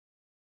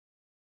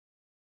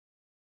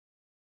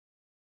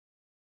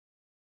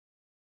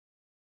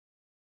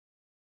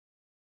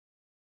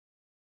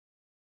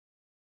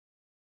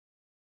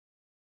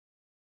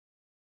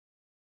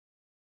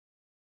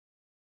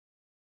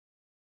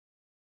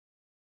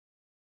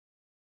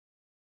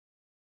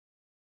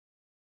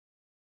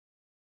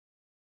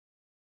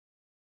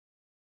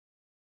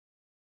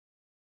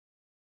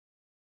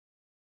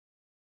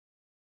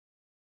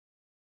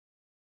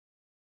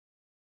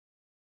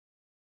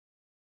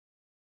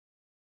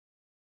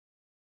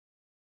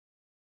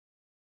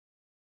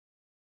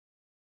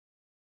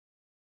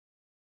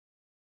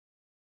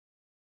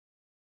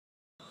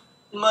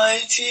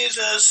My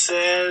Jesus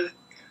said,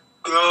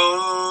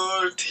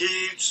 go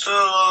teach the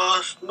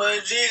lost. My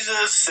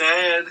Jesus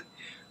said,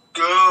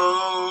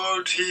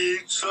 go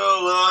teach the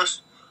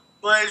lost.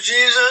 My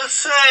Jesus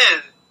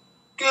said,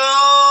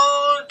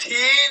 go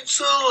teach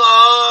the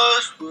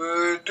lost.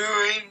 We're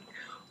doing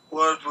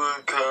what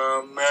we're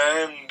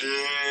commanded.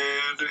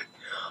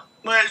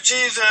 My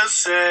Jesus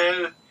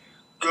said,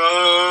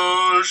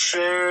 go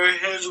share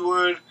his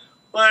word.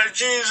 My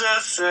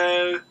Jesus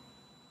said,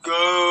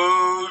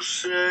 go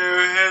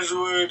share his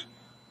word.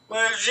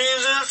 My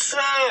Jesus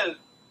said,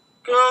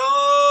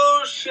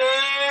 go share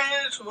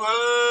his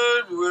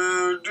word.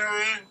 We're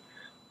doing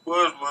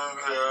what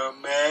we're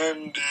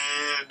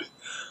commanded.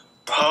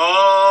 Pulpit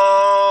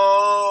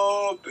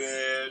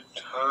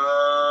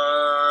times.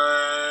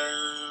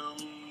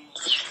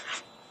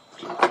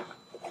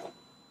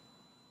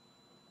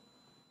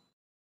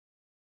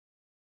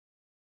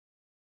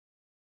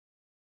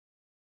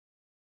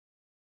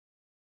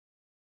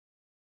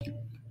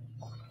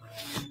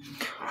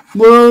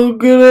 Well,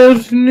 good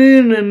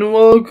afternoon and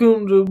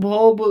welcome to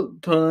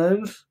Pulpit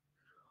Times.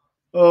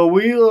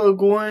 We are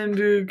going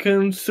to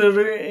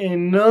consider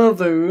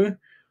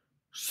another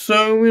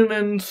sermon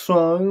and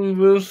song.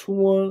 This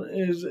one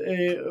is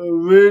a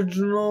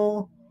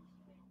original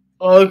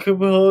a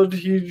cappella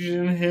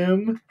teaching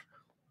hymn,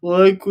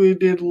 like we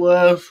did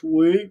last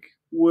week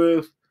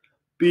with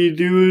Be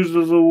Doers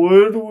of the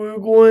Word. We're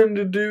going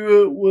to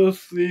do it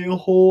with the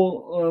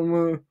whole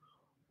armor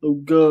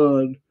of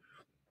God.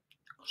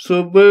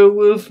 So bear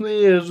with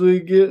me as we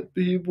get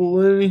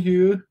people in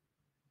here.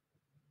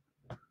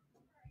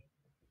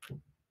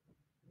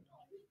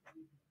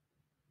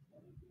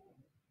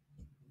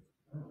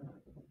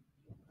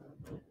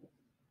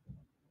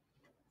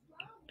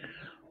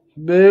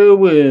 Bear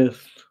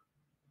with.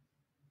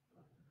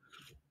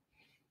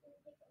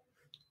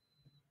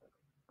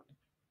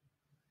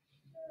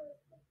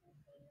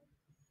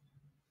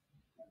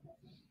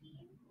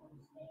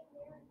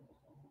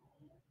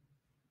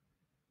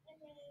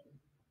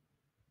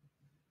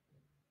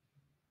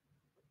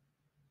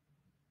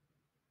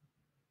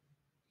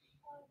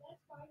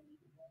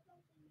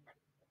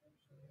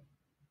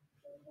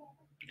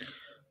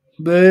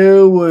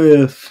 Bear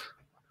with.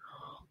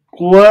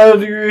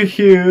 Glad you're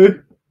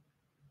here.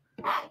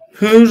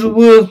 Who's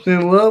with me?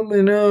 Let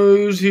me know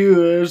who's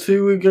here. I see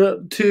we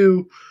got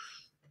two.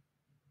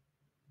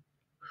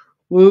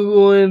 We're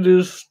going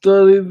to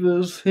study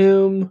this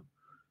hymn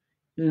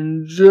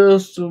in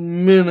just a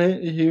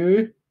minute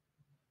here.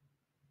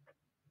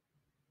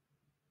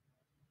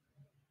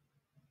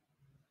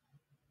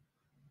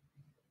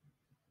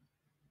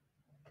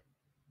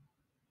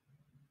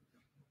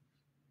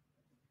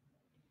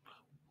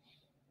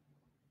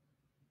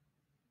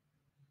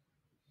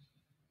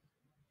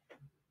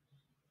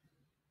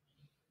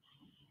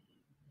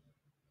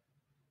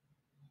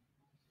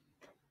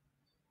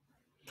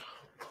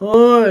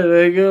 Alright,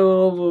 I got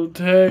all the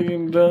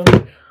tagging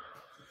done.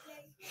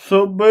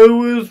 So bear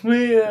with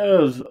me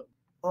as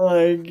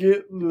I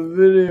get the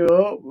video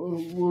up.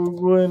 We're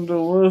going to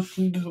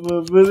listen to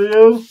the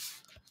video,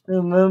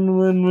 and then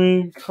when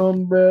we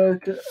come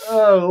back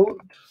out,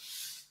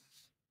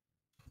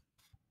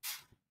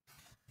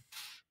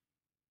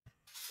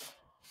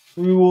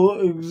 we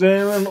will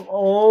examine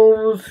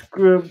all the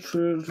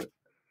scriptures,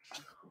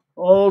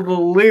 all the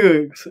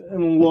lyrics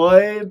in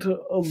light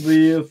of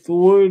the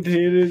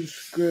authoritative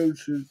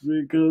scriptures,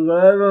 because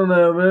I don't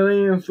have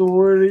any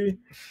authority.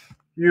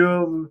 You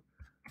have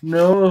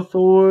no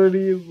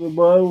authority. The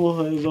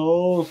Bible has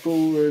all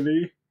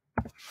authority.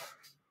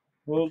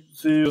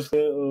 Let's see if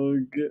that will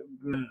get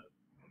that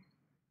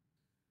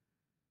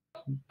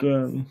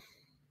done.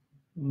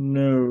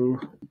 No.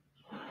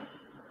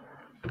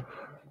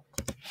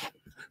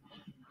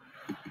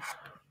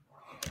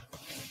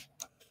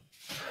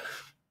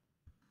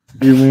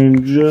 Give me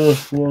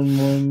just one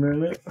more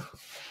minute.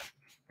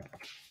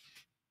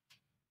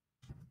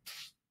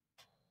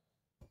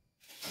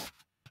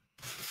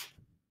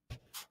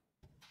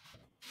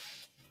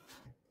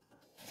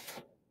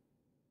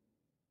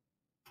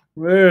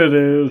 There it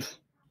is.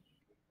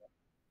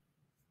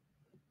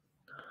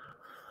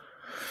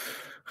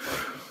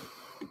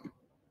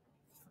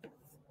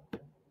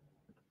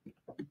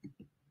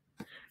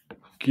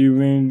 Give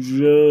me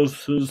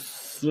just a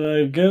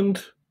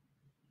second.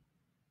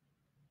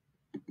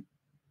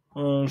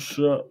 I'll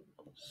shut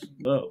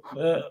up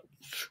that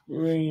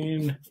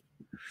screen.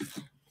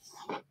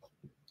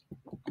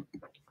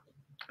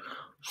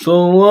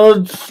 So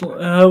let's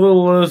have a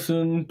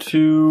listen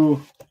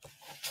to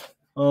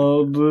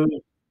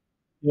the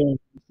hymn,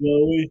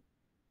 shall we?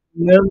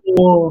 And then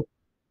we'll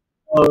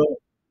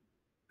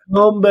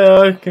come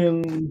back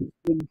and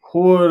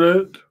record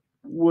it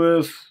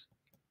with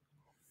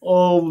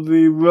all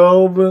the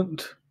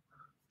relevant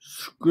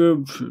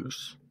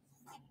scriptures.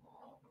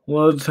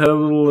 Let's have a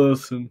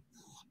listen.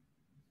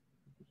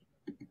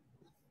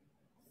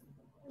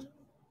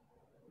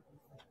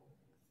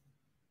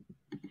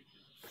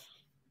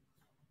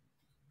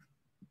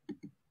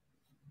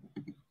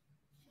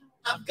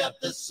 I've got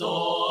the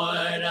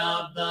sword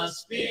of the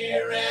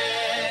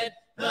Spirit,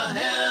 the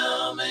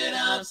helmet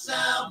of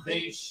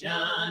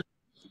salvation.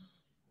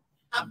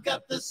 I've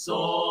got the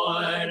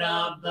sword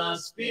of the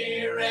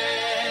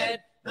Spirit,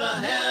 the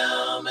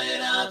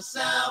helmet of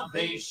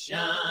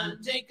salvation.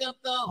 Take up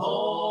the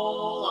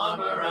whole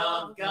armor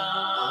of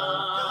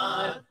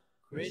God,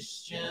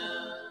 Christian.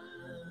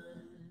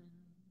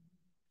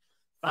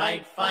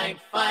 Fight, fight,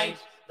 fight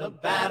the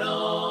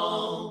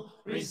battle.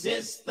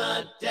 Resist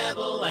the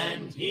devil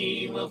and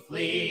he will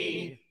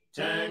flee.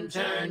 Turn,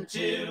 turn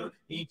to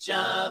each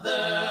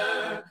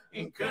other.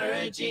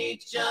 Encourage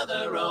each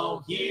other.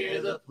 Oh,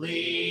 hear the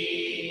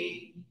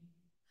plea.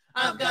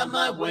 I've got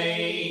my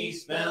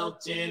waist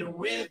belted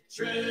with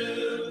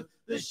truth,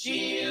 the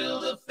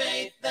shield of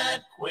faith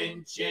that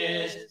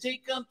quenches.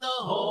 Take up the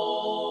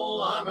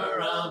whole armor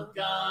of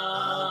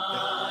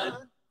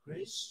God,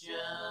 Christian.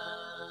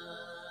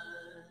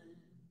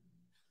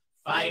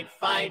 Fight,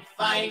 fight,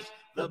 fight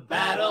the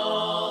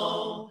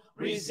battle.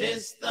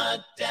 Resist the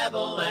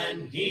devil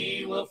and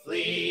he will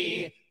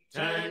flee.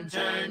 Turn,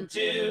 turn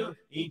to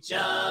each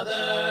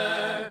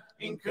other.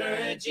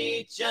 Encourage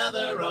each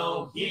other.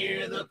 Oh,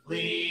 hear the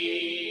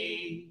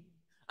plea.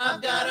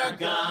 I've got our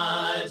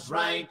God's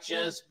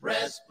righteous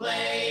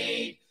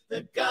breastplate,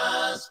 the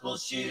gospel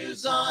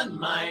shoes on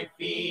my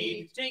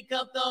feet. Take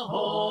up the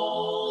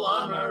whole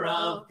armor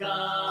of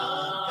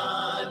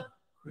God,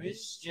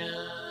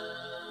 Christian.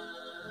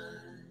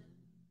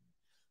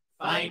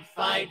 Fight,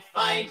 fight,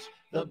 fight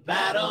the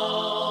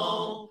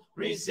battle.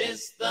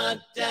 Resist the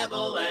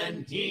devil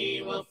and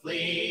he will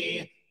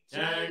flee.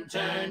 Turn,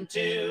 turn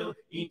to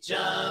each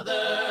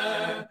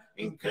other.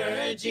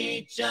 Encourage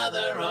each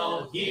other.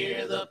 Oh,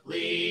 hear the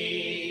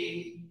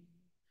plea.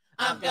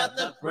 I've got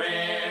the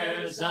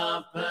prayers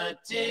of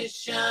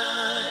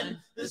petition,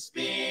 the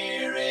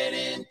Spirit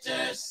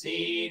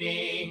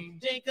interceding.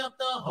 Take up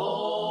the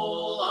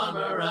whole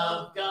armor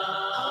of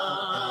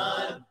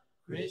God,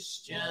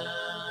 Christian.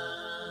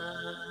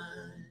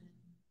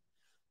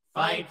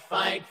 Fight,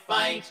 fight,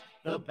 fight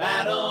the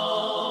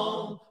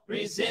battle.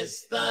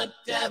 Resist the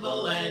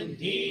devil and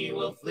he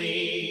will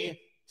flee.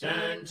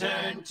 Turn,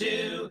 turn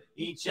to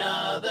each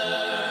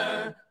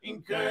other.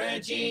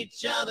 Encourage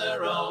each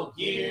other. Oh,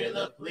 hear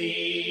the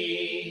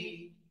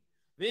plea.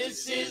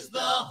 This is the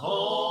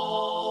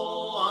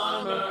whole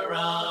armor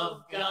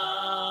of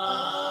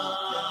God,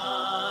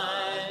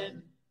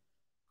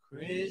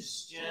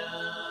 Christian.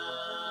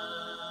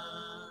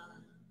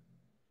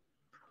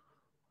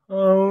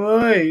 All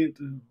right.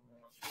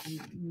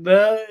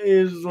 That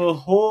is the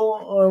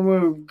whole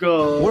armor of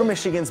God. We're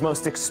Michigan's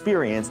most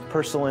experienced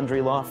personal injury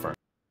law firm.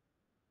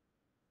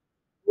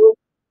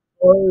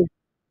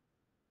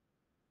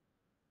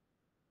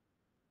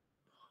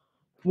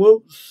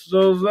 Whoops,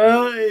 so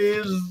that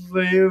is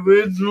the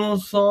original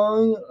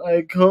song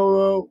I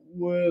co-wrote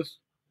with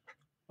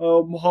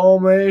Paul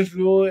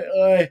Maysville.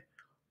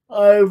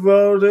 I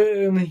wrote it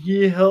and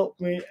he helped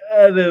me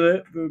edit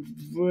it with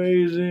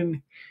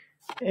phrasing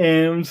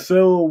and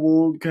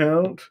syllable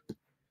count.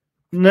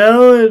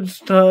 Now it's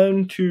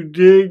time to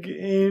dig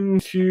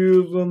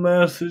into the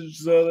message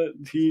that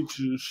it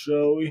teaches,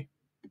 shall we?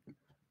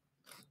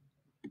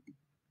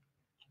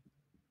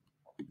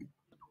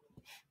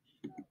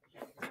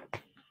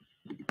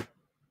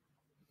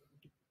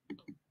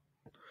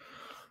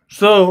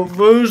 So,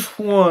 verse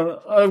 1,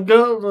 I've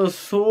got the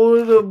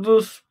sword of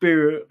the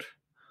Spirit,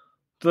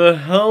 the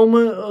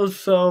helmet of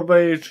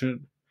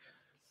salvation.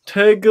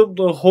 Take up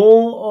the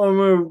whole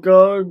armor of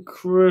God,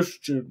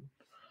 Christian.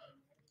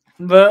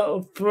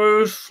 That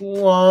first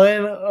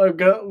line, I've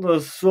got the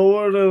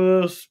sword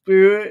of the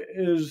Spirit,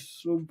 is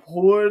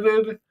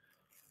supported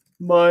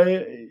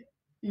by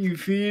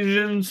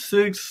Ephesians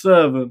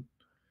 6:7.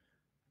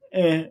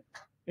 And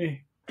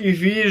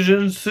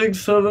Ephesians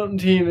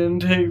 6:17,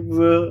 and take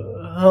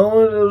the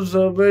helmet of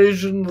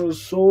salvation, the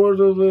sword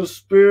of the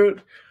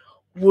Spirit,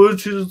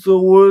 which is the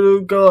Word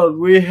of God.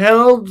 We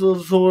have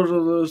the sword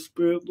of the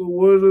Spirit, the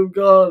Word of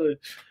God.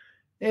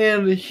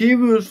 And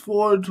Hebrews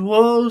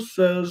 4:12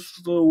 says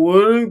the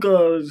Word of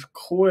God is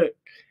quick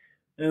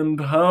and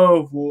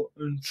powerful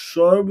and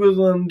sharper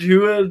than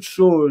two-edged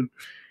sword,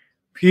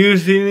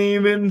 piercing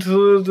even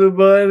to the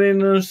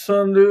dividing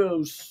asunder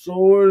of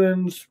soul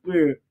and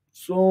spirit,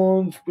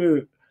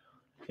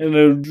 and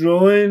of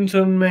joints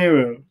and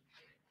marrow,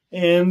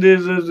 and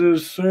is a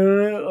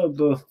discerner of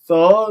the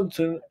thoughts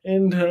and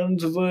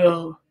intents of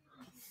the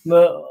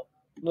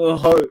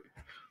heart.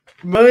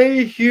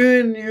 Right here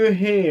in your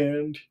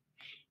hand,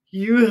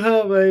 you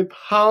have a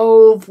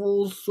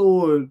powerful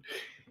sword.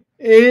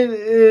 It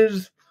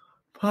is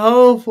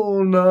powerful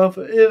enough,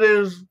 it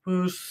is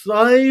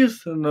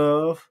precise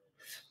enough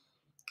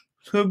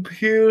to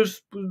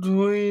pierce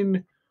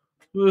between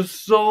the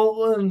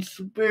soul and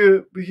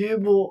spirit.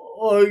 People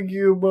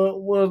argue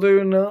about whether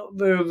or not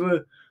they're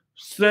the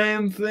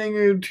same thing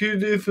or two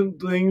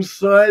different things.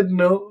 Side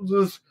note,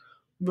 this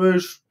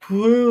verse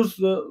proves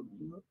that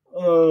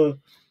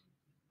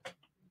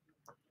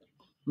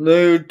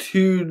they're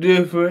two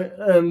different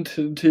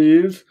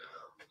entities.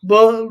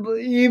 But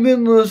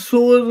even the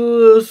sword of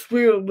the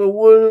Spirit, the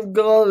Word of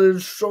God,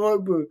 is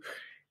sharper.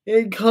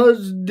 It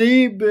cuts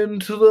deep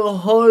into the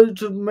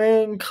hearts of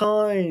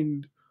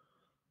mankind.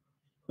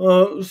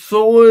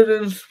 Sword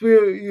and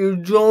spirit, your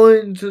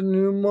joints and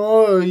your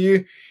marrow,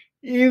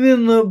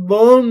 even the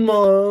bone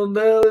marrow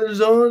that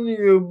is on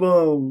your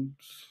bones.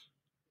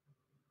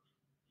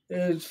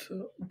 It's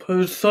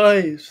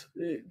precise,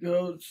 it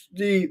goes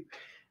deep,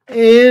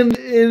 and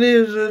it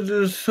is a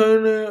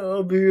discerner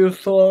of your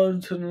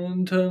thoughts and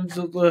intents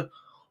of the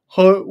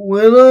heart.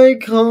 When I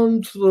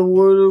come to the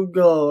Word of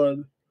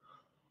God,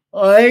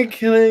 I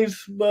can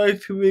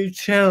expect to be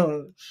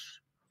challenged.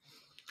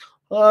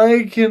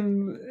 I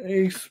can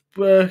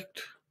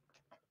expect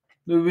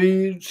to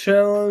be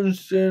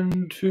challenged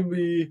and to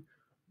be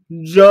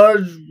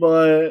judged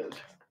by it.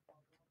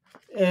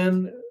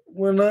 And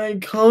when I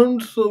come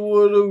to the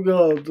Word of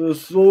God, the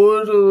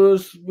sword of the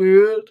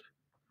Spirit,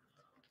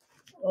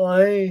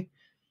 I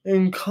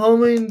am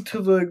coming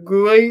to the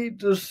great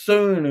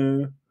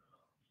discerner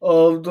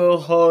of the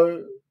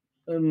heart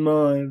and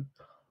mind.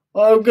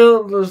 I've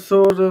got the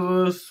sword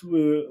of the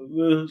Spirit,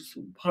 this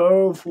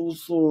powerful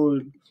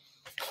sword.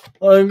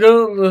 I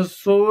got the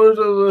sword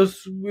of the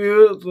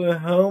Spirit, the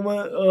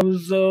helmet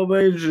of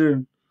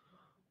salvation.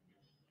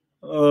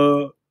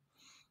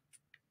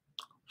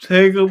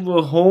 Take up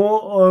the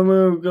whole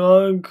armor of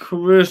God,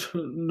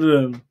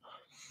 Christian.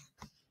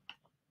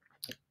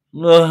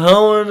 The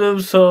helmet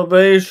of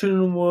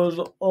salvation was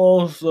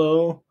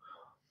also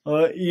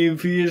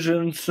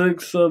Ephesians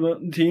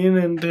 6:17,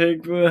 and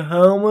take the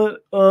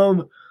helmet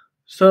of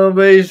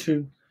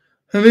salvation.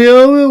 Have you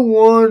ever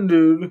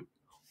wondered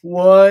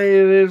why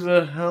it is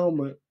a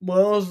helmet?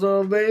 Well,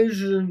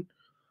 salvation,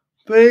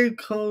 faith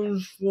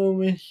comes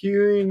from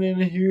hearing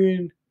and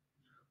hearing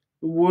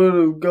the Word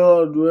of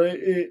God, right?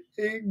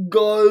 It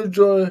guards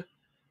our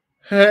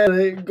head,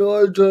 it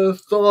guards our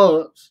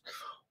thoughts.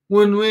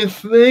 When we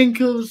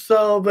think of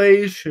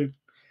salvation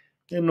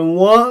and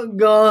what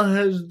God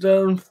has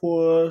done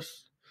for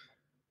us,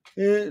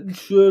 it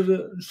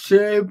should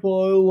shape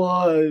our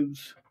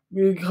lives.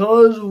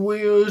 Because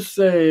we are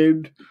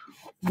saved,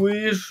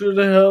 we should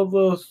have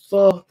the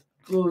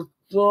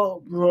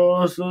thought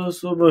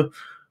process of a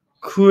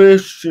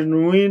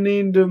Christian. We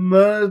need to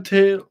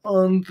meditate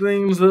on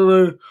things that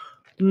are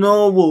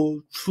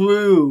noble,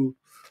 true,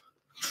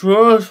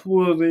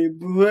 trustworthy,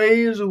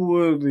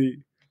 praiseworthy.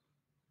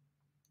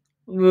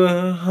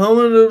 The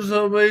helmet of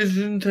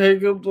salvation,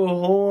 take up the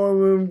whole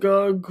armor of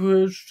God,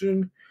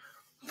 Christian.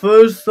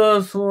 1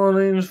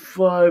 Thessalonians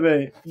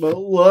 5:8. But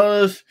let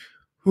us,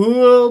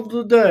 throughout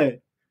the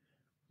day,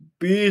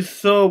 be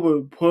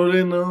sober,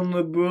 putting on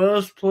the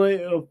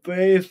breastplate of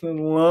faith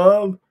and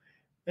love,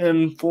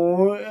 and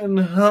for an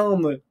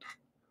helmet,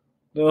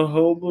 the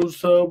hope of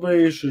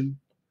salvation.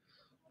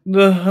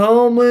 The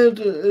helmet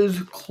is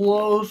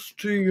close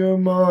to your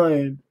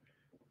mind.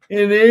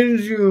 It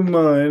is your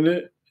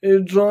mind.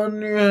 It's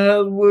on your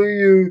head where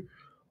your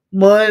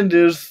mind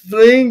is.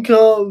 Think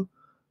of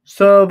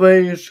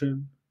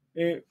salvation.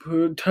 It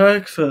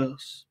protects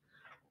us.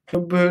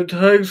 It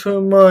protects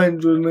our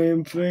minds when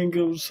they think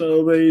of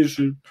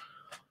salvation.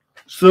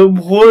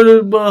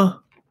 Supported by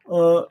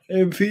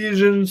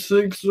Ephesians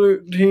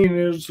 6:13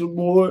 is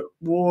support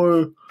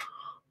for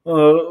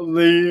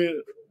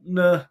the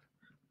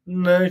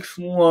next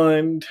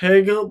line.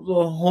 Take up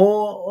the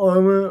whole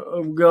armor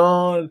of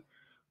God,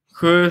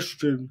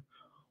 Christian.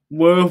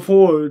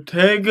 Wherefore,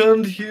 take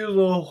unto you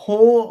the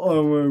whole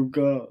armor of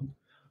God,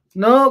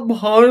 not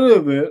part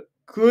of it.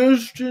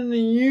 Christian,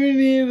 you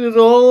need it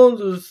all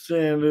to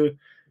stand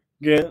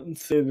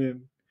against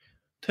Satan.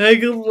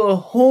 Take up the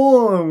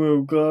whole armor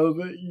of God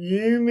that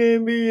you may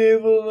be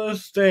able to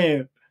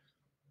stand.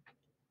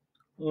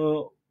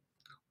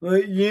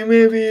 That you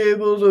may be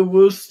able to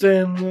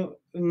withstand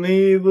the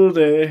evil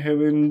day,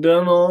 having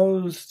done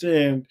all to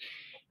stand.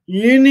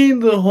 You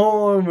need the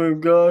whole armor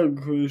of God,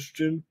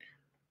 Christian.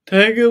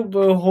 Take up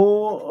the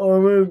whole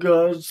armor of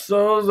God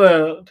so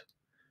that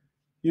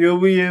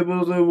you'll be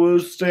able to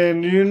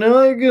withstand. You're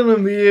not going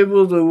to be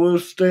able to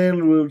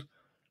withstand with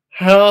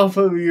half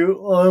of your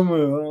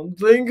armor on.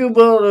 Think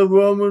about a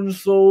Roman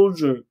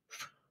soldier,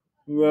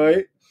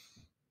 right?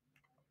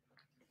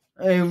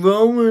 A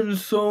Roman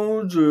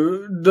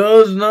soldier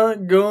does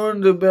not go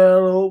into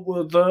battle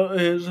without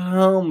his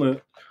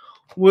helmet,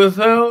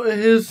 without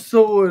his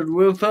sword,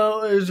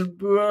 without his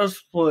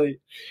breastplate.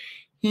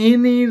 He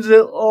needs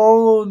it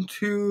all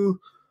to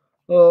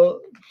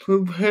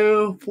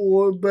prepare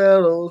for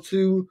battle,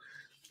 to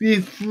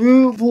be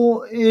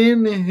fruitful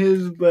in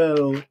his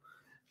battle.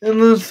 In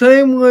the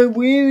same way,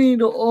 we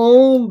need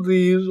all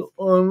these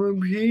armor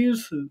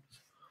pieces.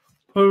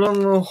 Put on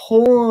the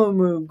whole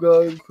armor of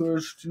God,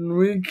 Christian.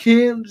 We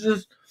can't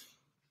just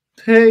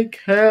take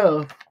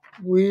half.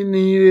 We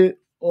need it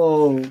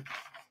all.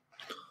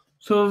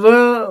 So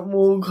that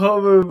will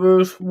cover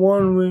verse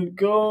 1. We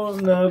go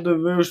now to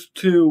verse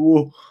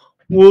 2.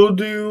 We'll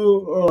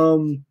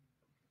do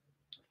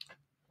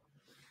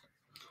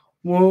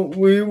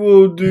we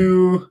will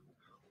do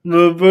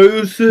the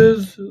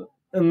verses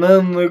and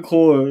then the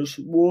chorus.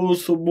 We'll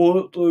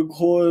support the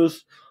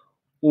chorus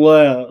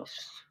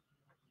last.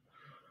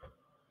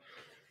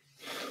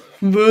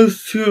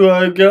 Verse 2,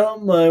 I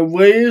got my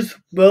waist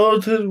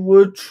belted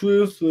with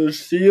truth, the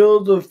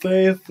shield of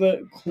faith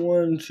that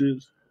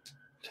quenches.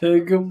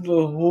 Take up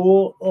the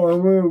whole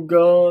armor of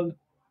God,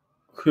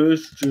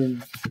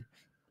 Christian.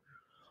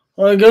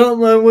 I got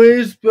my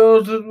waist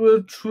belted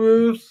with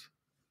truth,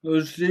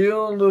 the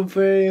shield of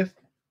faith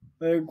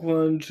that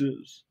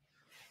quenches.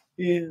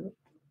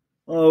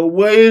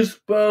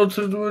 Waist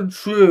belted with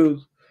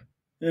truth.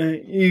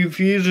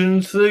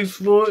 Ephesians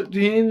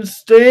 6:14,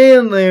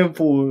 stand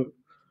therefore.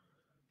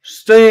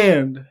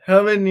 Stand,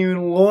 having your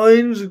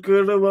loins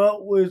girt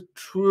about with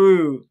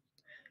truth,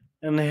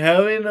 and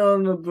having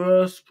on the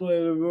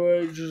breastplate of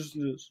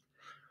righteousness.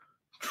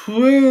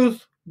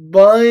 Truth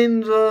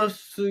binds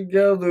us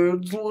together.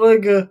 It's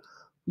like a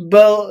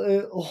belt.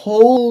 It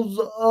holds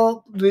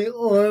up the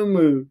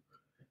armor.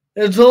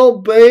 It's all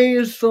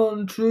based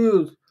on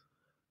truth.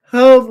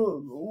 Have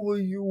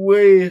your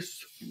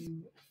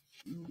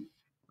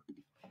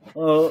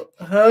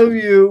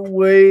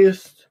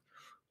waist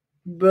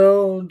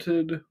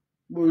belted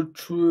with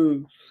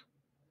truth.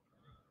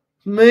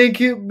 Make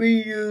it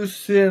be your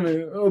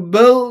center. A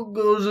belt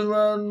goes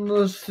around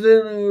the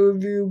center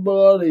of your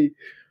body.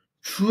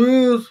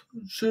 Truth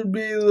should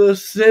be the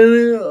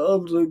center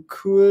of the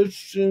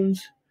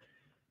Christian's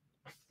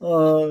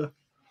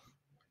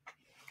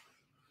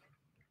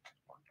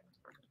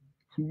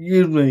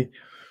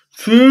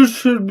Truth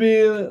should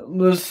be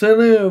the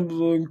center of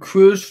the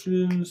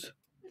Christian's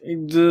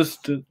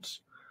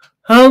existence.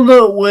 How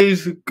that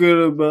weighs good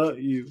about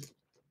you.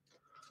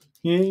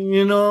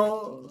 You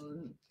know,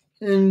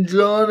 in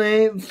John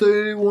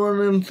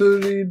 8:31 and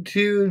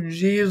 32,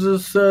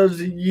 Jesus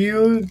says,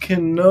 you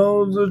can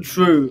know the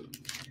truth,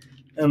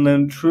 and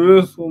the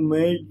truth will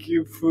make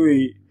you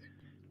free.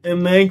 It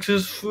makes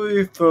us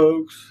free,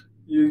 folks.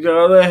 You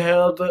gotta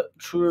have that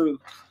truth.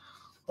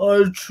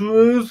 Our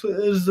truth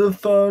is the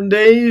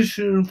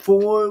foundation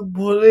for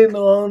putting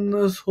on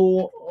this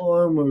whole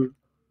armor.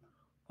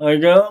 I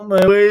got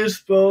my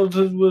waist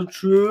belted with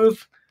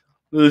truth,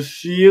 the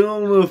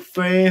shield of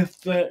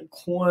faith that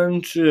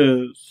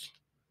quenches.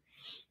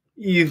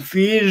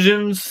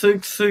 Ephesians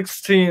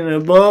 6:16,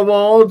 above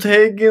all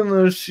taking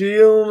the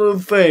shield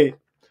of faith,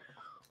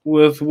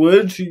 with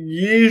which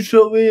ye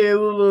shall be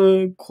able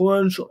to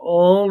quench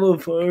all the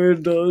fiery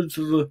darts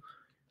of the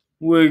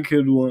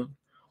wicked one.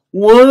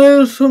 What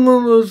are some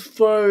of those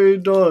fiery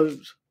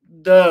darts?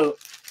 Doubt,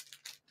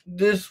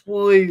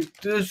 disbelief,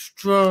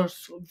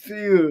 distrust,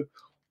 fear,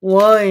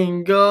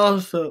 lying,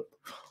 gossip,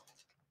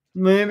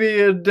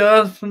 maybe a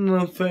death in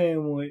the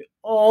family.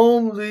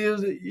 All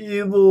these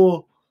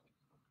evil,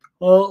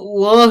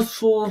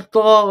 lustful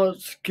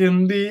thoughts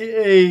can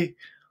be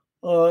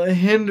a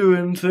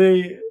hindrance,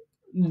 a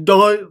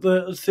dart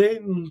that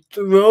Satan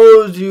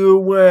throws you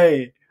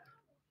away.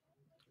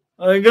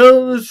 I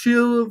got the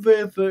shield of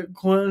faith that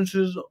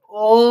quenches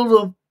all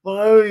the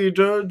fiery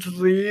darts of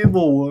the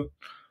evil one.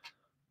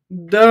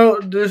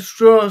 Doubt,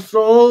 distrust,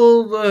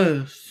 all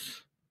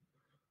this.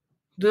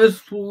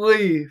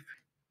 Disbelief,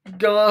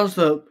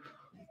 gossip,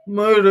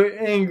 murder,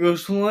 anger,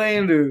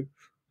 slander,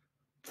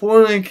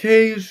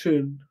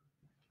 fornication.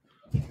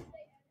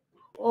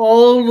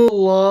 All the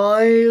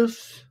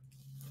lies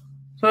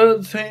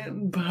that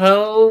Satan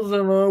peddles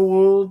in our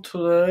world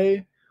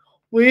today.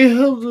 We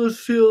have the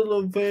shield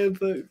of faith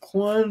that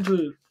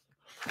quenches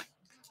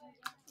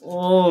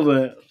all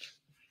that.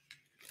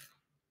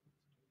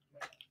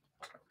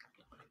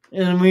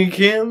 And we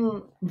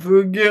can't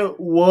forget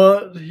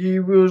what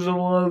Hebrews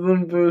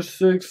 11 verse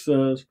 6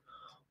 says.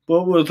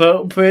 But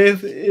without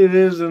faith it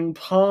is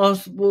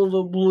impossible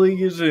to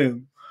please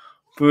him.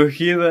 For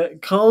he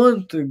that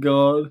cometh to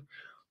God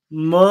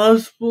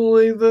must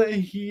believe that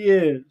he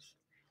is,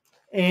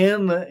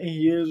 and that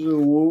he is a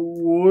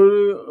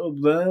rewarder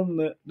of them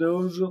that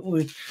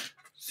diligently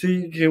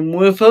seek him.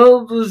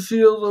 Without the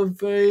shield of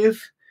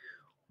faith,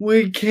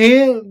 we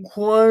can't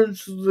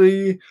quench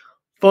the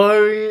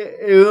fiery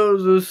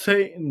arrows of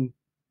Satan.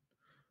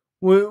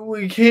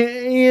 We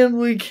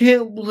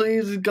can't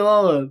please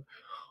God.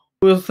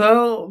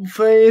 Without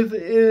faith,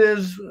 it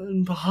is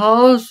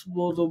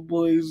impossible to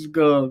please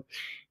God.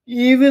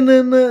 Even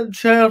in that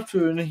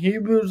chapter in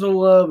Hebrews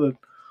 11,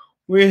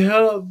 we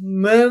have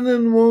men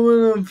and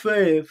women of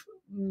faith,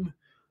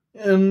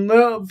 and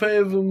that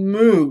faith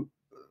moved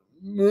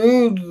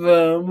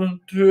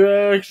them to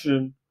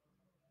action.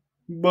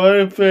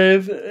 By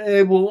faith,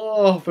 Abel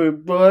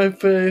offered. By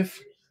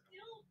faith,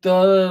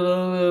 da da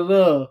da da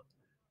da.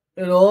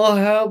 It all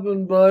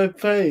happened by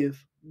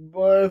faith.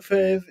 By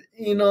faith,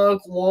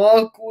 Enoch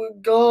walked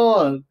with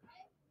God.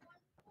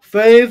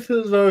 Faith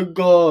is our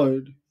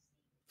guard.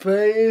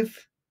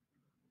 Faith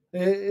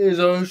is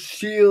our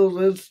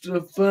shield. It's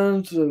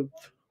defensive.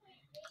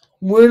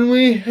 When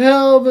we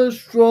have a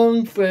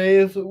strong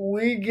faith,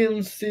 we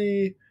can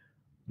see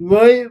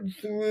right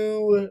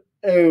through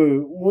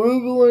error. We're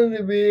going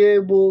to be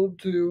able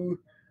to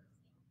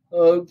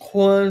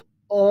quench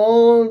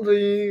all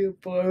the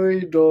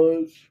fiery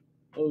darts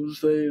of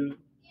Satan.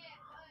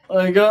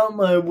 I got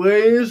my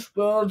ways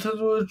belted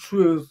with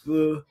truth,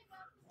 the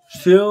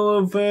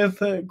shield of faith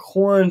that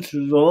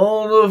quenches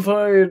all the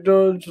fiery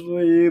darts of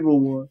the evil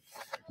one.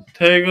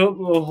 Take up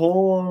the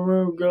whole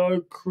armor of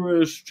God,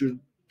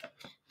 Christian.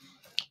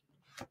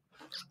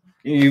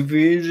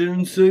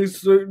 Ephesians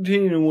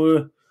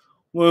 6:13,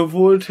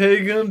 wherefore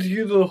take unto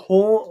you the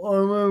whole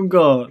armor of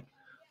God,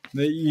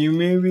 that you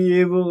may be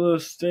able to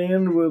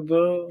stand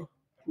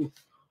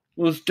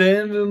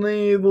stand in the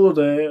evil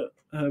day,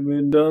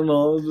 having done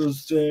all to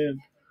stand.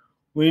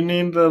 We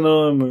need that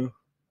armor.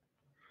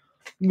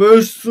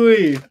 Verse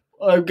 3,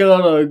 I've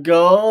got a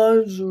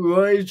God's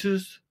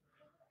righteous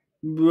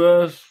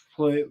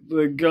breastplate,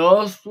 the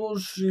gospel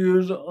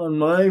shoes on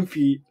my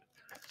feet.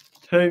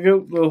 Take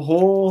up the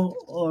whole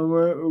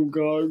armor of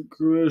God,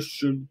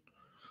 Christian.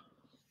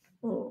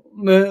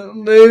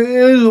 There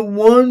is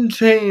one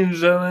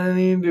change that I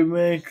need to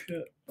make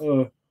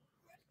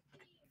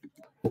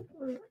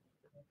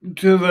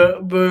to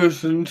that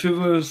verse and to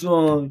the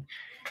song.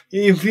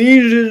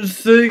 Ephesians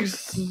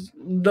 6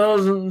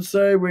 doesn't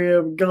say we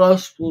have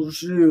gospel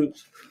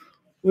shoes.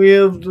 We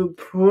have the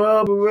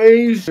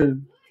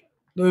preparation,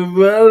 the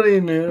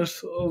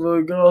readiness of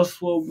the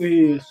gospel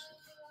peace.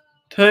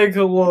 Take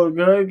a look.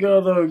 I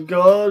got a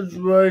God's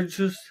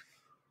righteous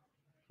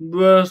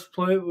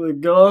breastplate, the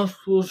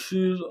gospel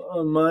shoes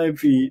on my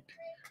feet.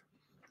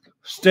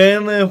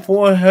 Stand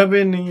therefore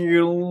having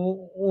your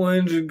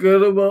loins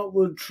good about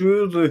the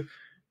truth.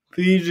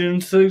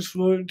 Ephesians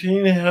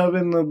 6:14,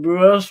 having the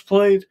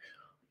breastplate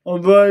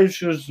of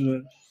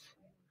righteousness.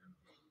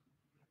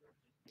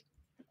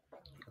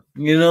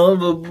 You know,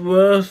 the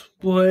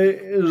breastplate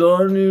is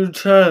on your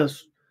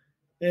chest.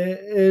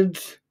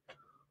 It's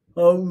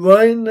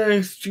right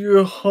next to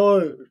your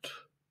heart.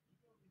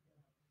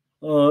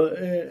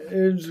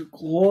 It's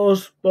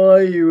close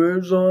by you.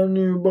 It's on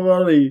your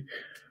body.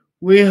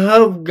 We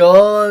have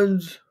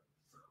God's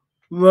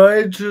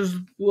righteous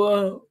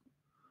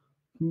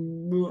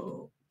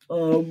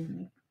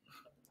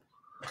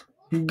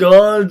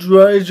God's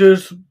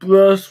righteous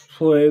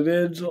breastplate.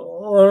 It's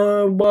on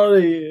our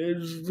body.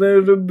 It's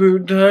there to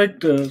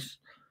protect us.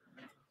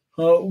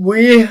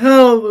 We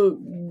have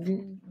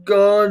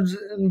God's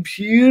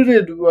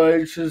imputed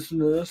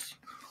righteousness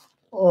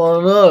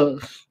on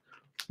us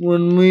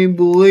when we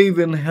believe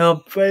and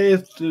have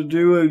faith to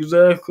do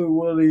exactly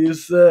what He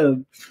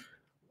said.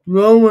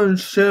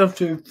 Romans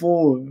chapter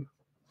 4.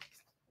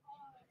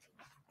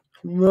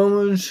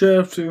 Romans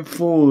chapter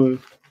 4.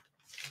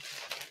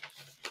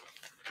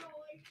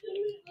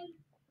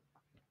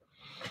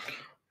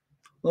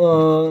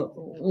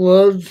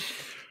 Let's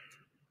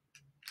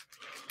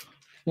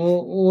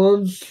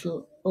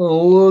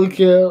look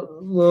at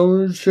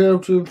Romans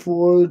chapter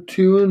 4,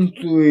 2 and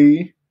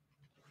 3.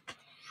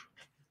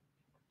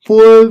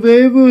 For if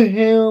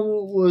Abraham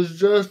was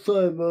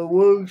justified by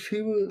works,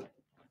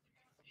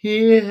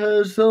 he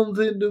has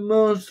something to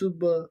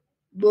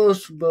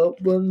boast about,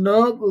 but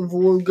not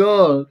before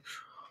God.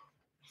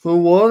 For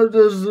what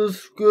does the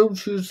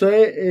scripture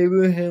say?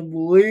 Abraham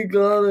believed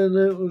God, and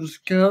it was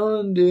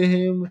counted to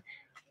him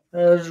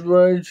as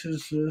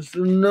righteousness.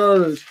 And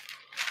notice,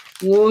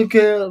 look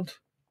at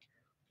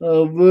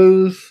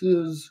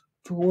verses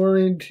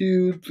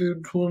 22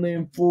 through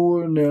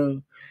 24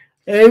 now.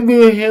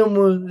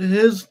 Abraham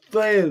his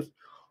faith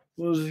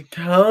was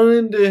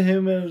counted to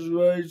him as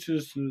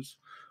righteousness.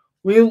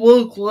 We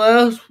looked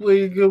last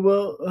week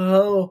about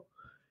how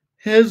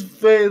his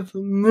faith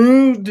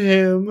moved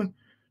him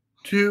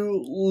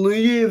to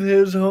leave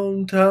his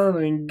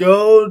hometown and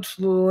go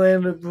to the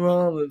land of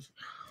promise.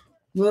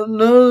 But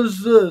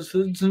notice this,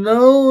 it's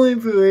not only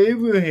for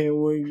Abraham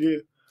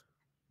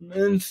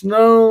it's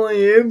not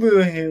only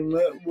Abraham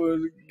that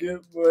would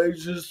get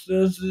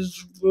righteousness,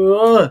 it's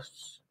for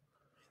us.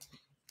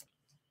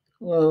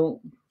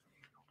 Well,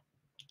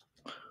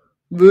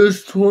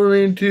 verse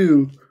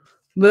 22.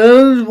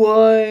 That is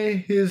why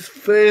his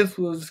faith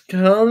was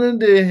counted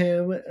to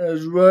him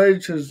as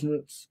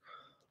righteousness.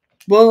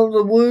 But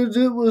the words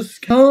it was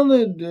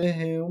counted to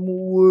him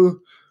were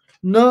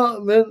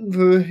not written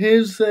for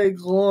his sake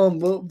alone,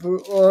 but for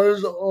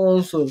ours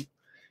also.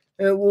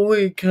 It will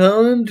be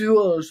counted to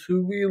us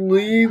who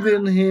believe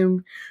in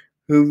him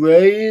who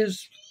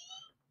raised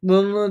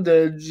from the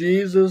dead,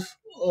 Jesus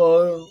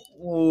our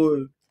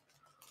Lord.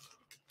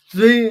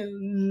 See,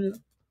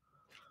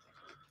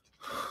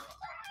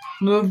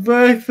 the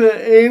fact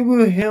that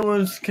Abraham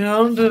was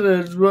counted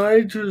as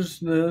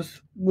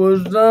righteousness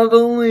was not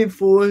only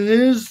for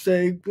his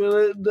sake, but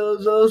it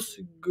does us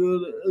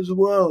good as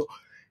well.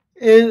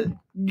 It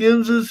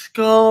gives us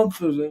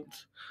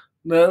confidence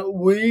that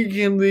we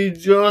can be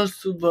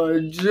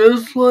justified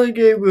just like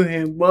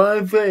Abraham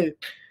by faith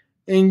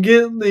and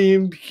get the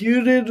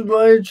imputed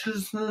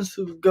righteousness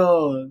of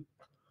God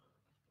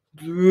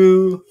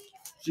through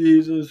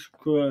Jesus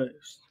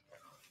Christ.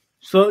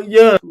 So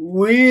yes,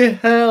 we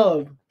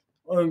have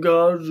a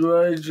God's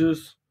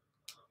righteous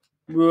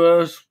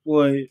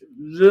breastplate,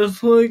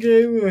 just like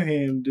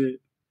Abraham did,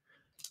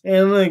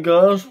 and the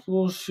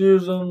gospel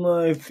shoes on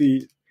my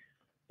feet.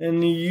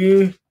 And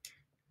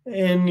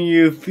and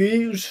your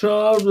feet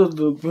shod with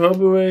the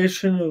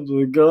preparation of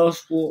the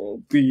gospel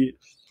of peace.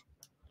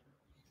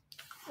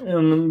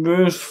 And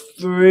verse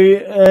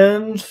 3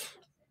 ends,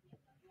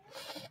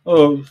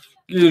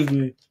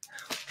 the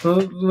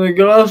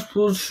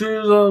gospel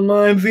shoes on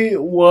my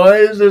feet, why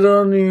is it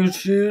on your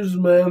shoes?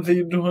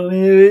 Matthew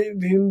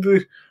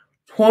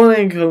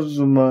 28:18-20 comes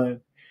to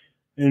mind.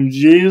 And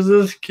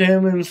Jesus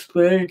came and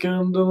spake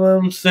unto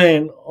them,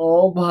 saying,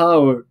 all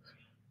power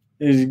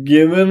is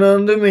given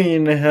unto me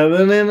in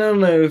heaven and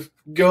on earth.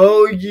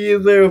 Go ye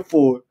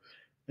therefore,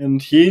 and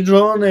teach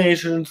all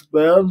nations,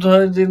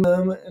 baptizing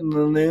them in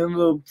the name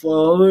of the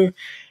Father,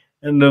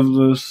 and of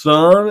the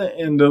Son,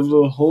 and of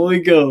the Holy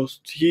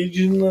Ghost,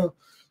 teaching them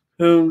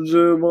to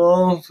observe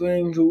all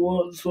things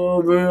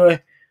whatsoever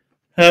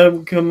I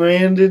have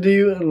commanded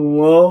you, and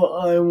lo,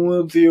 I am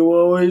with you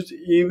always,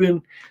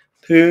 even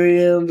to the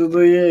end of the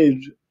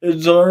age.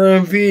 It's on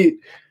our feet.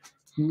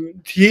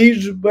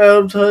 Teach,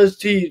 baptize,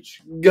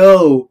 teach.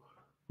 Go.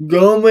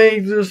 Go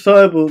make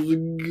disciples.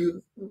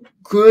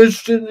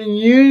 Christian,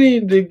 you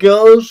need to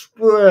go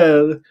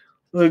spread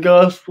the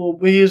gospel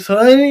peace.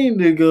 I need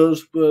to go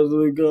spread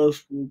the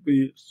gospel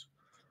peace.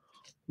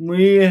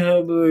 We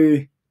have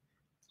the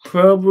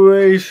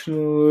preparation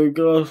of the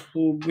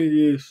gospel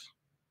peace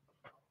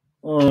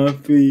on our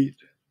feet.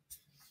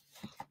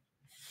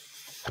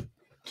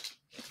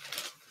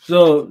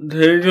 So,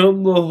 take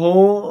up the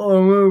whole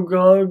armor of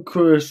God,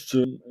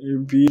 Christian.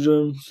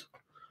 Ephesians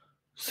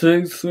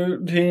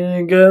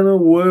 6:13 again.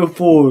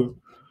 Wherefore,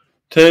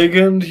 take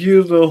unto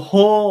you the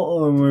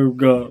whole armor of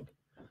God,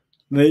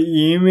 that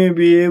ye may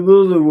be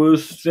able to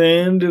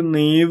withstand in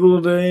the evil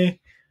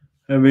day,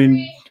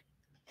 having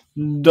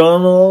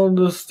done all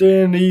to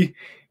stand.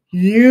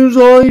 Use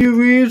all your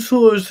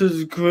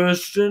resources,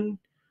 Christian.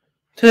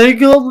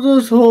 Take up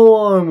this whole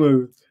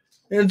armor.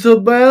 It's a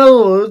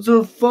battle. It's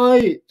a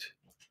fight.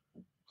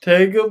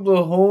 Take up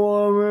the whole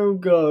armor of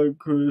God,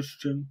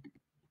 Christian.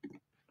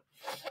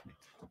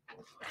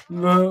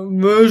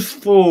 Verse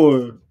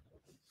 4.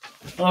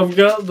 I've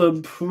got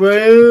the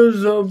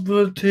prayers of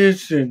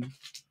petition.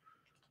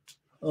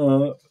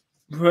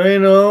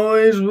 Praying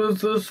always with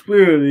the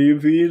Spirit,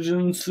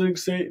 Ephesians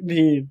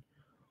 6:18.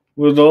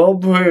 With all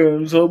prayer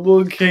and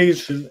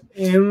supplication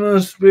in the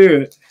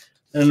Spirit,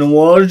 and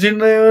watching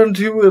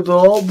thereunto with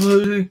all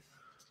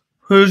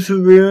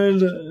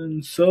perseverance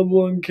and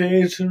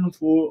supplication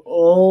for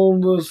all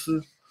the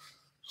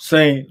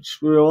saints,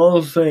 for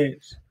all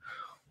saints.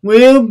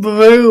 We have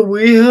prayer,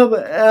 we have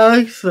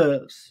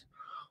access.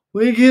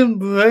 We can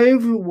pray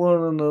for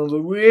one another.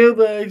 We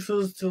have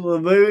access to the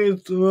very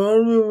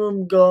throne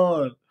room of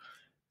God.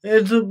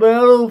 It's a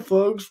battle,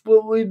 folks,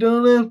 but we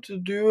don't have to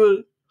do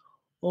it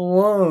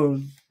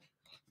alone.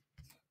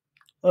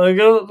 I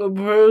got the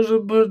prayers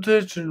of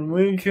petition.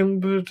 We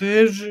can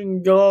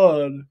petition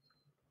God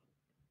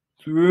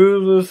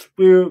through the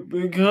Spirit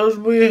because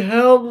we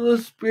have the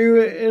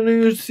Spirit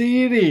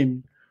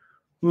interceding.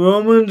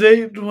 Romans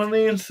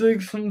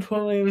 8:26 and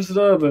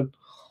 27.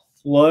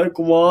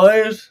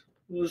 Likewise,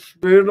 the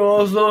Spirit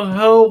also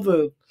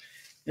helpeth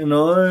in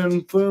our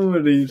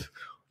infirmities,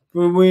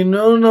 for we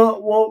know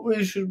not what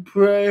we should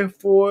pray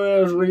for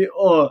as we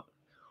ought,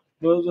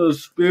 but the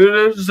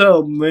Spirit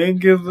itself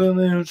maketh an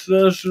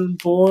intercession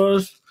for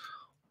us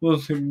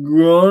with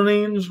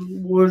groanings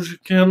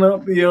which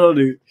cannot be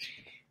uttered.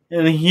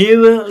 And he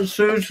that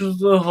searches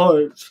the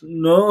hearts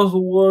knoweth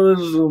what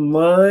is the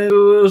mind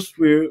of the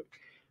Spirit,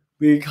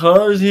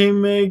 because he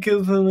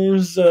maketh an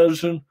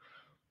intercession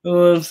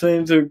for the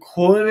saints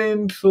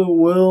according to the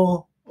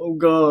will of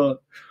God.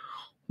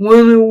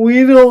 When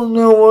we don't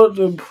know what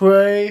to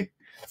pray,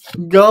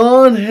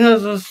 God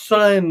has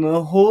assigned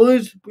the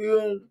Holy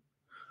Spirit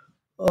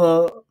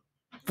for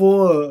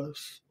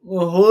us.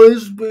 The Holy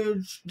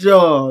Spirit's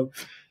job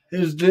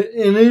is to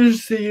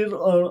intercede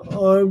on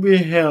our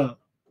behalf.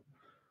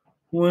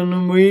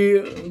 When we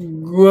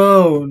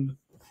groan,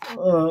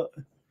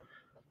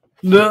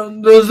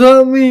 does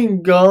that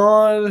mean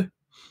God?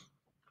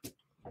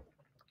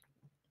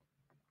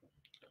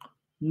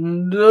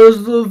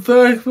 Does the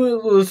fact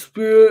that the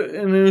Spirit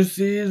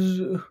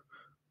intercedes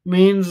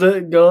means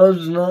that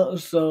God's not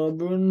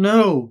sovereign?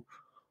 No.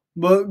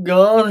 But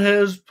God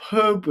has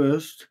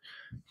purposed,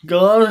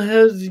 God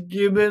has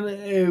given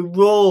a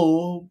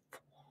role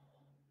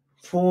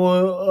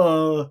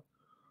for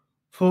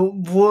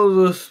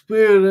the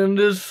Spirit, and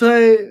to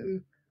say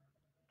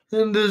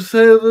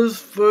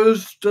this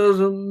verse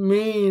doesn't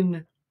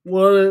mean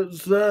what it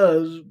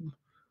says,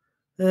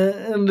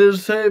 and to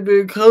say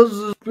because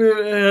the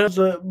Spirit has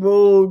that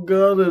role,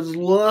 God is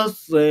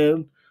less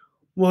than,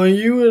 well,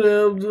 you would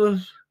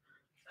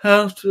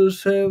have to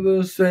say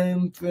the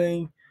same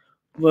thing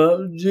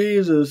about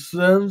Jesus.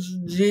 Since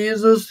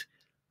Jesus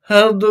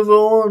had the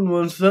role and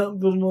was sent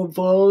from the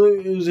Father,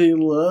 is he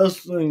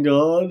less than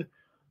God?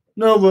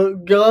 No,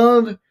 but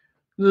God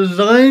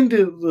designed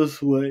it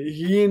this way.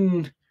 He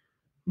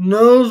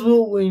knows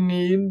what we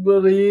need,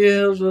 but he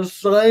has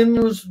assigned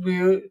the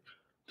Spirit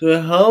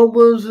to help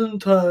us in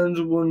times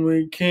when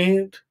we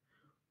can't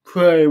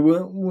pray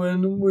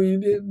when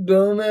we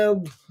don't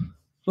have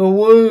the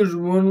words,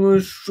 when we're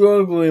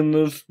struggling.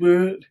 The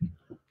Spirit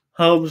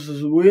helps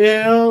us. We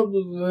have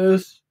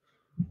this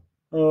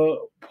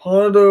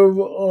part of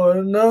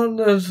our, not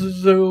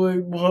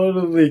necessarily part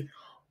of the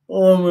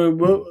armor,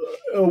 but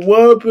a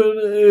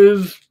weapon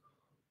is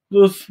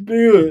the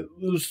Spirit.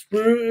 The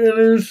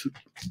Spirit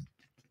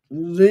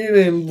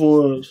interceding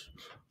for us.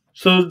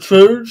 So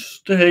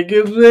church, take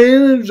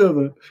advantage of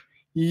it.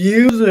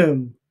 Use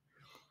Him.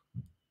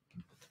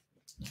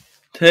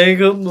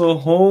 Take up the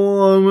whole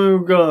armor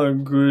of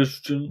God,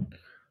 Christian.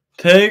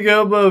 Take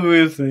up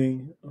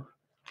everything.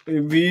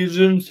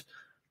 Ephesians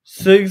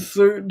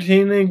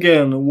 6:13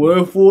 again.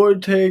 Wherefore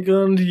take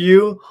unto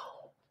you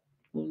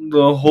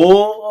the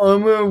whole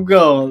armor of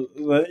God,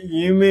 that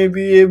you may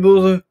be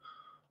able to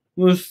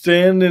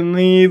withstand in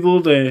the evil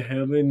day,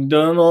 having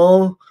done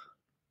all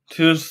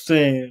to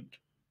stand.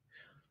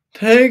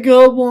 Take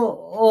up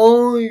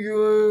all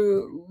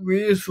your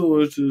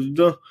resources.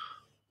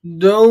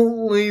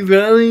 Don't leave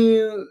any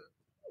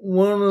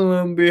one of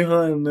them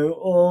behind. They're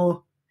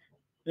all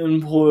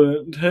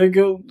important. Take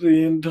up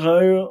the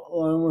entire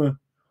armor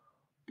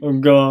of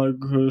God,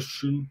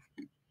 Christian.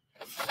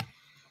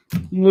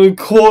 The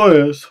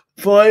chorus.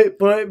 Fight,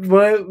 fight,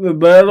 fight the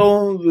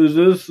battle.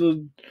 Resist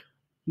the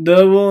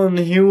devil and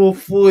he will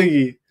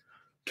flee.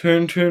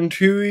 Turn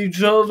to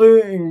each other.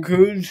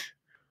 Encourage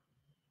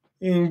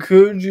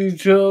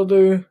each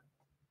other.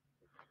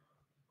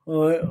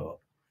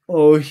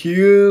 Or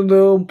hear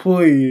the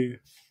plea.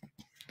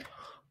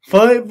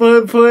 Fight,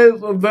 fight, fight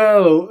the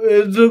battle.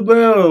 It's a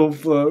battle,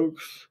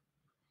 folks.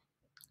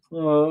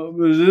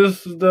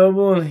 Resist the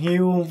devil and he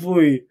will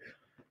flee.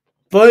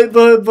 Fight,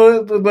 fight,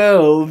 fight the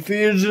battle.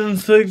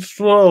 Ephesians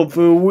 6:12.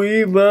 For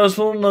we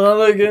wrestle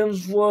not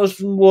against flesh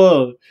and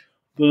blood,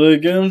 but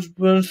against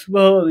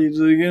principalities,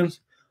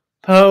 against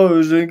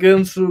powers,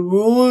 against the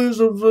rulers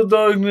of the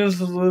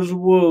darkness of this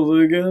world,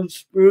 against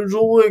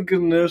spiritual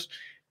wickedness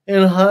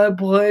in high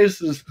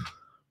places.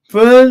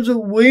 Friends,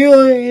 we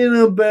are in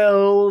a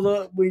battle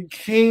that we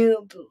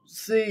can't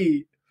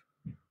see.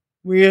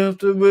 We have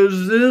to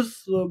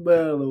resist the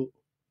battle.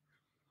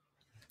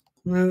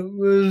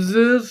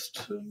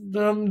 Resist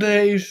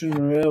temptation,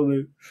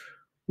 rather.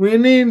 We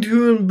need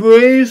to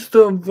embrace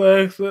the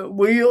fact that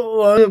we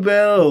are in a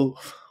battle.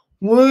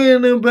 We're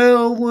in a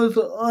battle with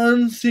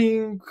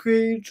unseen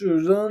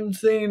creatures,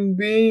 unseen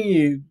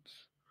beings.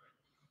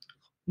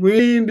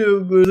 We need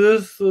to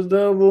resist the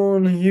devil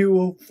and he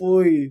will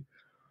flee.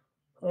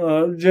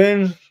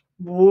 James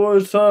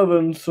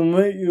 4:7,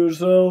 submit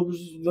yourselves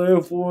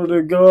therefore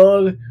to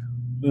God,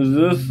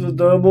 resist the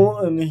devil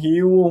and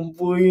he will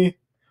flee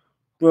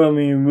from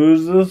you.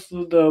 Resist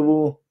the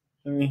devil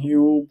and he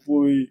will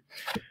flee.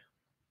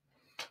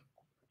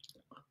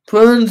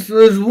 Friends,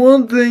 there's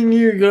one thing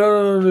you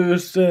gotta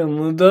understand.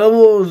 The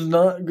devil is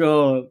not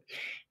God.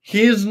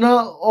 He's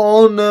not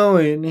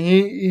all-knowing.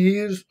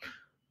 He's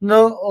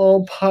not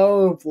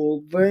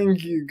all-powerful.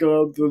 Thank you,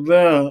 God, for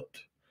that.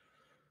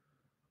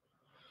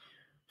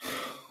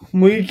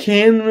 We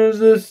can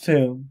resist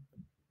him.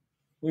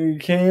 We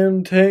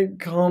can take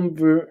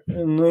comfort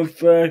in the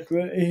fact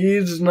that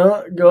he's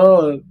not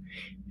God.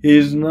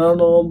 He's not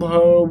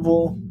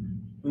all-powerful,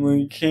 and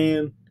we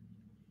can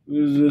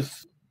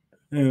resist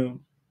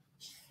him.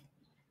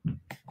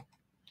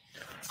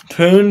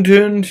 Turn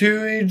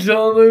to each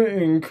other,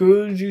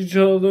 encourage each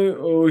other,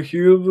 or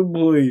hear the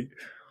plea.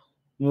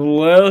 The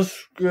last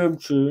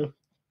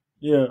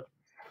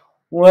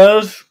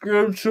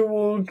scripture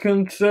we'll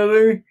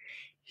consider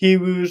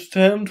Hebrews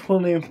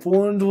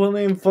 10:24 and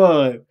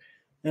 25.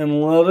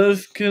 And let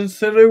us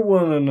consider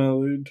one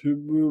another to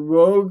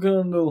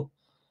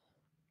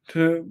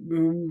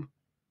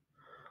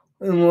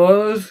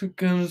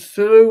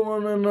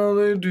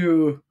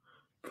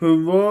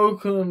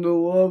provoke unto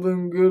love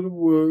and good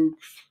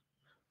works,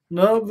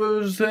 not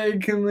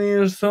forsaking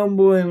the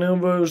assembling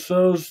of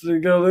ourselves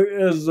together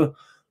as the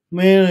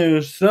manner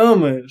of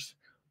some is,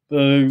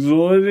 but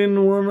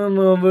exhorting one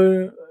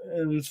another,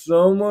 and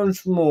so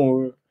much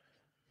more,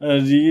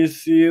 as ye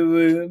see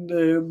the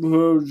day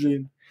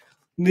approaching.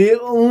 The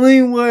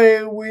only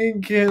way we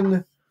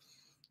can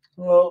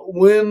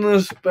win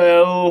this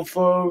battle,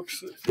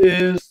 folks,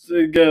 is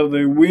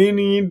together. We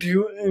need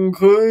to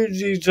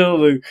encourage each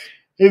other.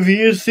 If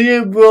you see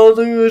a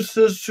brother or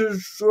sister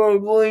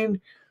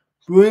struggling,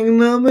 bring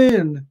them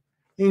in.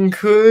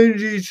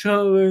 Encourage each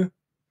other,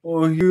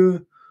 or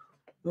hear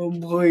the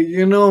plea.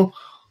 You know,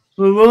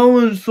 the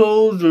Roman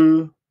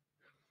soldier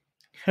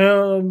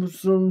have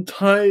some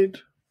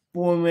tight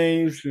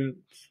formations.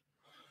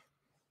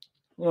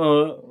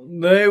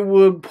 They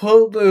would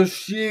put their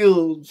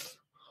shields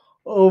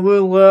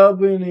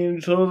overlapping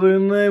each other,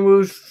 and they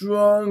were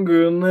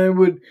stronger, and they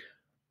would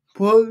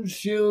put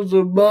shields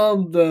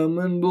above them,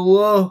 and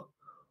below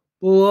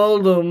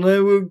them they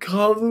would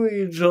cover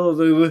each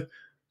other. The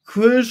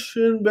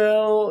Christian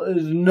battle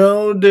is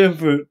no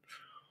different.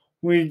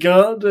 We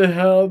got to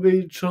have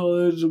each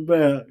other's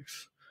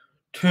backs.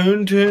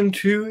 Turn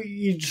to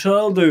each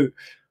other.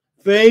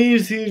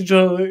 Face each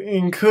other.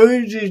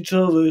 Encourage each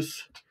other.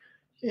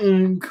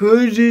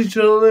 encourage each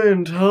other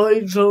and tell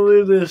each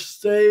other to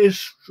stay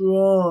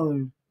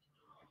strong.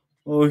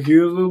 Oh,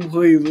 here's a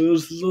plea.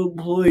 This is a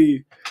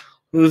plea.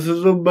 This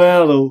is a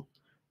battle.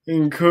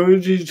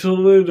 Encourage each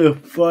other to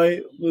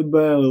fight the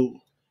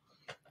battle.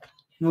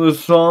 The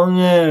song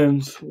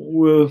ends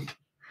with,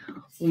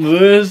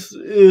 "This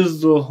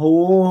is the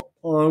whole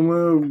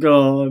armor of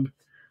God,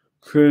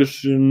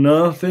 Christian,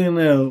 nothing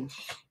else.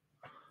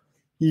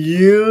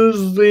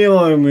 Use the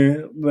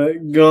armor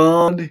that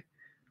God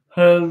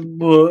has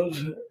put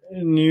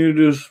in your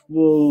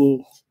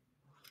disposal.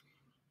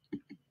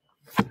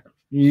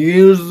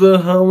 Use the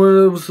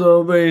helmet of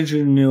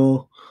salvation,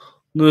 y'all.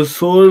 The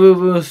sword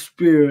of the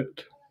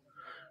Spirit.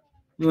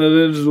 That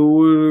is the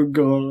word of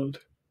God.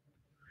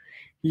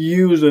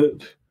 Use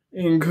it.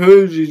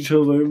 Encourage each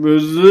other.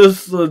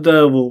 Resist the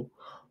devil.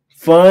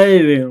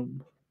 Fight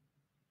him.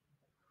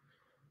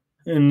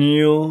 And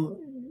you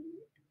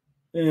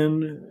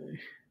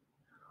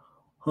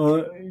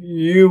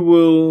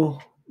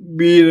will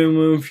beat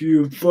him if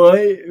you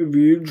fight, if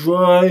you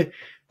try,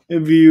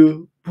 if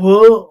you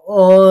put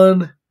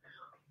on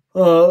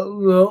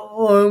the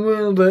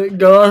armor that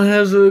God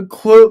has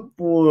equipped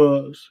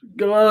for us.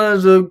 God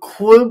has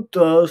equipped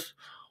us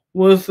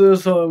with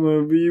this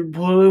armor. If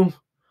you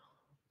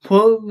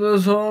put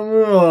this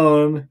armor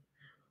on,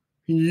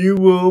 you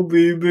will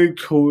be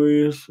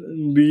victorious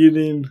in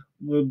beating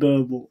the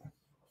devil."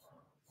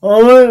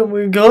 Alright,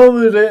 we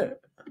covered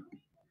it.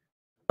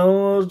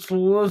 Now let's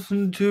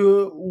listen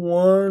to it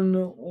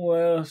one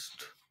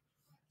last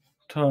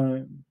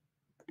time.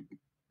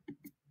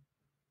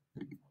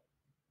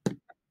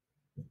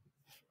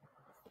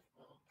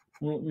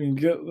 Let me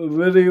get the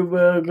video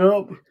back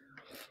up.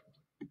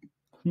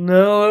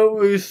 Now that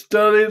we've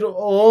studied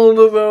all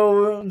the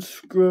relevant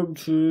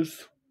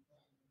scriptures,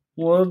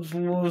 let's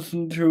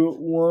listen to it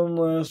one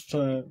last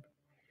time.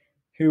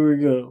 Here we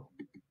go.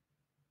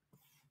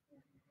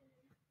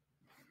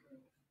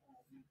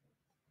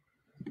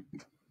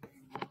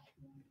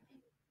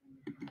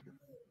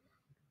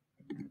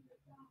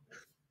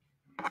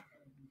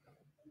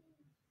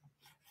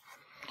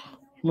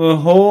 The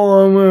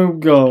whole armor of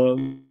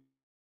God.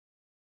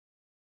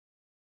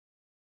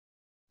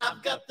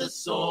 I've got the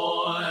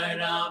sword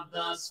of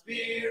the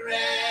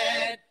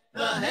Spirit,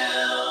 the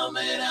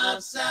helmet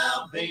of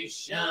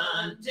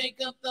salvation.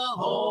 Take up the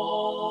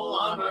whole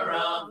armor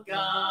of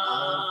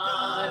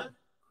God,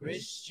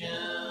 Christian.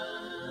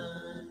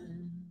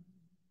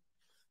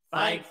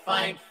 Fight,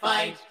 fight,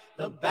 fight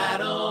the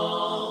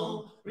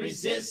battle.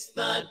 Resist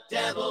the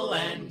devil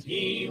and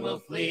he will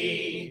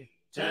flee.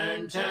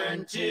 Turn,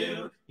 turn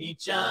to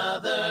each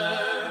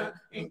other.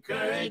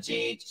 Encourage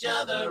each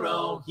other.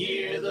 Oh,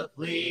 hear the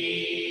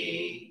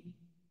plea.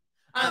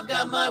 I've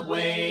got my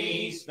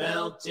waist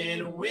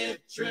belted with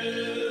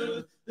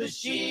truth, the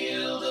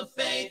shield of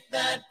faith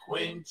that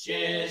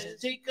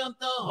quenches. Take up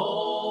the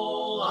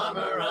whole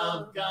armor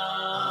of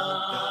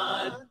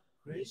God,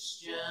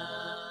 Christian.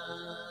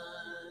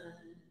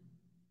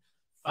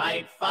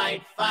 Fight,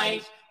 fight,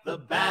 fight the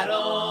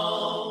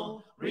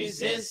battle.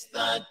 Resist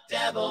the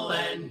devil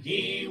and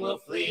he will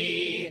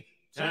flee.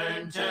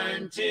 Turn,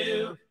 turn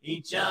to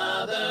each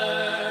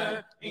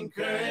other.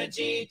 Encourage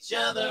each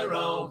other.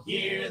 Oh,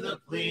 hear the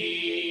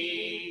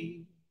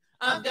plea.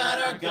 I've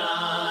got our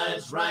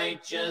God's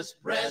righteous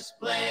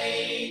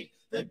breastplate,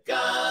 the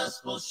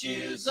gospel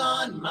shoes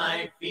on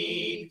my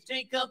feet.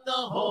 Take up the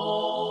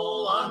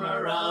whole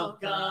armor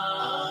of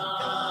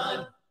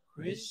God,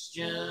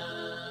 Christian.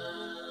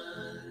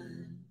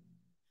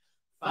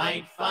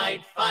 Fight,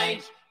 fight,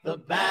 fight the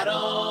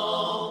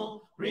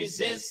battle.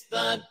 Resist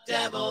the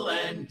devil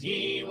and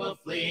he will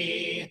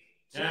flee.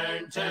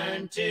 Turn,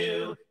 turn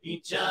to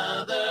each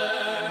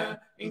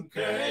other.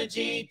 Encourage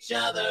each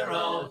other.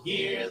 Oh,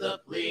 hear the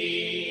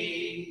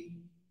plea.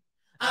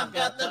 I've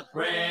got the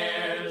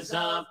prayers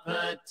of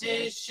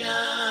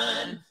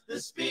petition,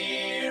 the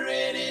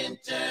Spirit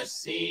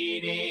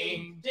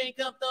interceding. Take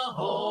up the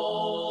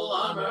whole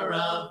armor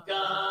of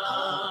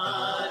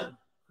God,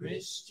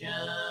 Christian.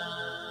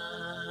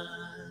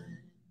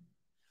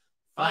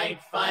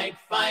 Fight, fight,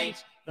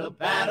 fight the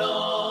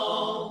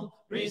battle.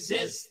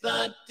 Resist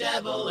the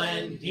devil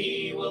and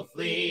he will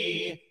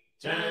flee.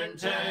 Turn,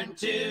 turn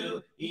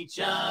to each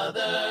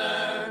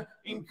other.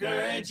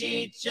 Encourage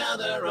each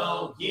other.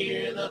 Oh,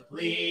 hear the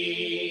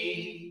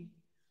plea.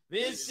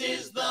 This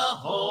is the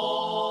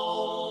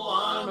whole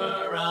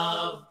armor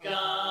of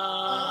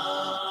God,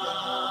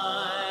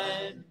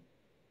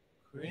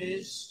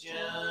 Christian.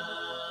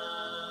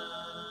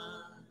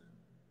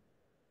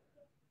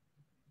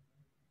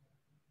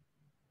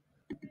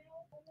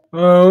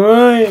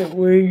 Alright,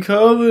 we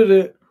covered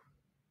it.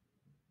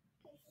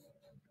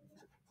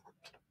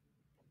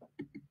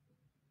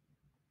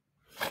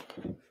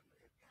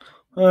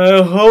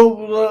 I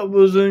hope that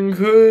was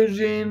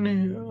encouraging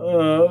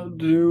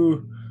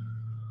to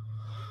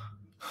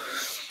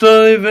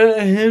study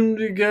that hymn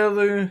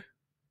together.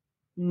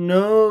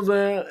 Know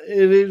that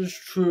it is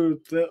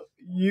truth, that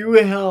you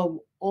have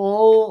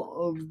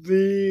all of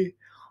the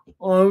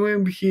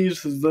armor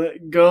pieces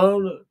that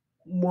God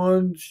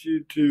wants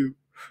you to.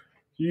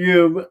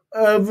 You have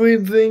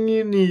everything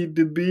you need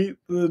to beat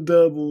the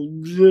devil.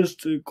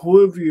 Just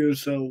equip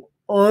yourself,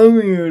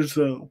 arm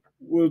yourself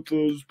with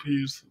those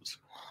pieces.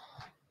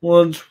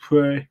 Let's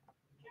pray.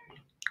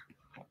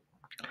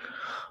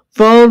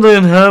 Father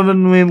in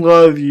heaven, we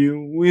love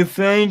you. We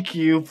thank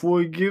you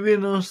for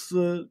giving us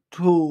the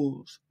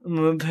tools and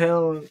the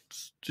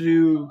talents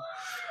to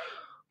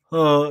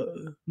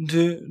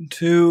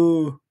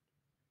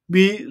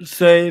beat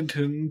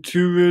Satan,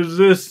 to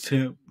resist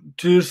him,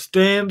 to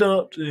stand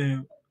up to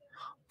him.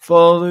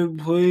 Father,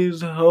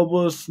 please help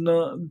us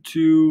not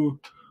to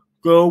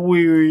grow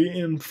weary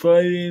in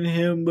fighting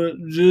him, but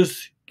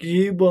just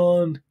keep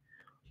on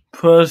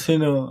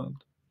pressing on.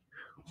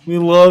 We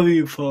love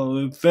you,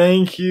 Father.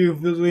 Thank you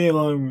for the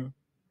armor.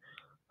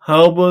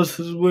 Help us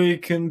as we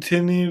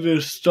continue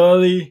to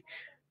study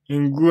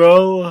and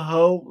grow.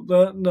 Help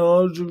that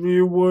knowledge of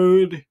your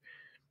word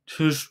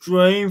to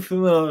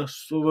strengthen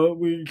us so that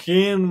we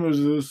can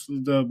resist the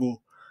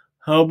devil.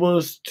 Help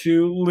us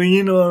to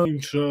lean on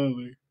each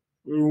other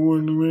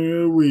when we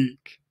are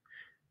weak.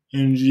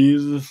 In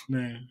Jesus'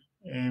 name,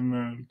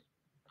 amen.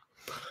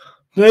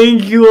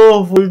 Thank you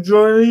all for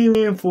joining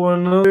me for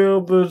another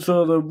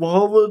episode of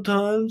Pulpit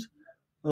Times.